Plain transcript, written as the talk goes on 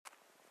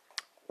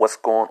What's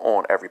going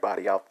on,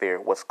 everybody out there?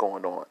 What's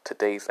going on?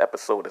 Today's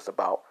episode is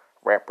about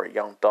rapper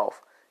Young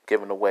Dolph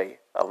giving away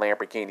a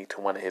Lamborghini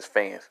to one of his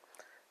fans.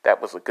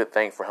 That was a good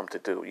thing for him to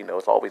do.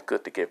 It's always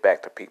good to give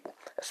back to people,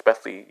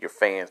 especially your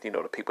fans, the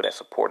people that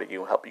supported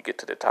you and helped you get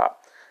to the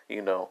top.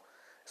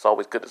 It's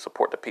always good to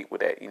support the people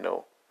that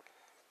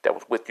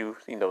was with you,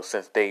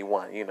 since day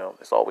one.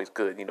 It's always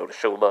good, to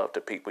show love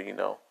to people,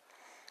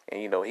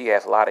 And, he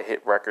has a lot of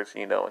hit records,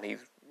 and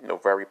he's,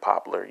 very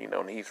popular,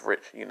 and he's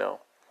rich,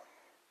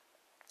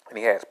 and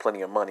he has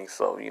plenty of money.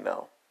 So,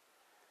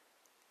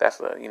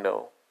 that's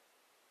a,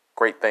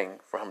 great thing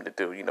for him to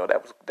do.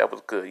 That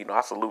was good.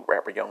 I salute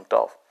rapper Young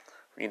Dolph,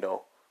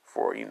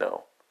 for,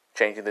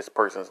 changing this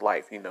person's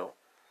life.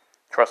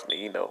 Trust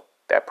me,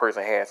 that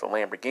person has a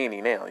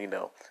Lamborghini now,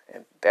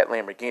 and that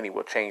Lamborghini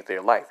will change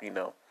their life.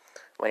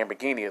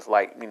 Lamborghini is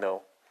like,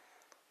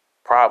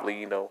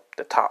 probably,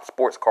 the top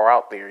sports car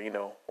out there,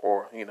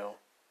 or,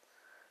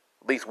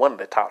 at least one of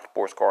the top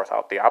sports cars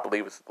out there. I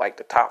believe it's like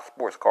the top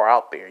sports car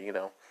out there,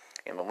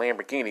 And the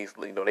Lamborghinis,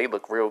 they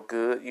look real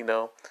good,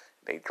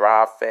 They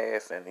drive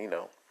fast and, they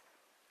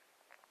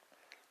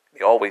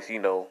always,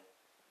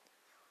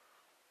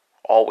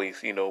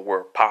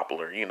 were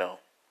popular,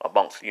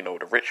 amongst,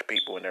 the rich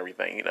people and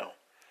everything.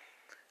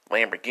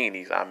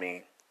 Lamborghinis, I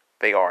mean,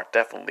 they are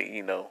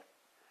definitely,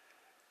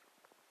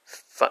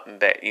 something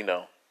that,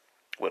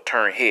 will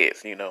turn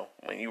heads,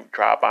 When you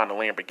drive by in a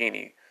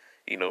Lamborghini,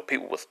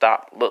 people will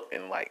stop, look,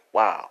 and like,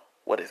 wow,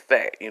 what is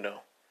that, You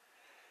know.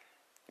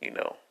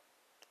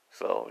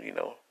 So,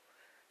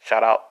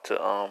 shout out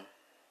to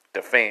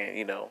the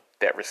fan,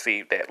 that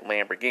received that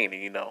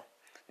Lamborghini. Now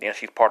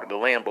she's part of the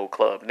Lambo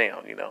Club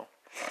now,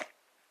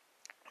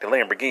 The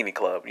Lamborghini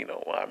Club,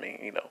 what I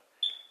mean.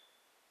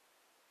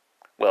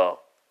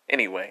 Well,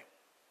 anyway,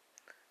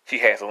 she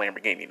has a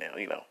Lamborghini now.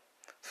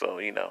 So,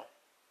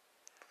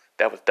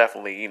 that was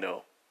definitely,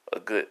 a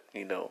good,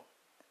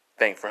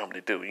 thing for him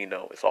to do.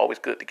 It's always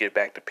good to give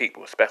back to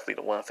people, especially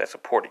the ones that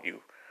supported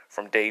you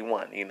from day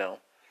one, and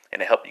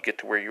to help you get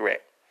to where you're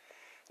at.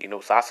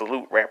 So I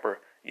salute rapper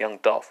Young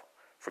Dolph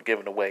for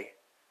giving away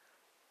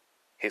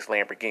his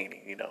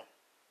Lamborghini.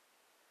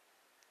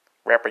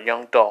 Rapper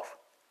Young Dolph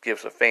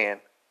gives a fan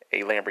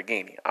a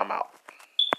Lamborghini. I'm out.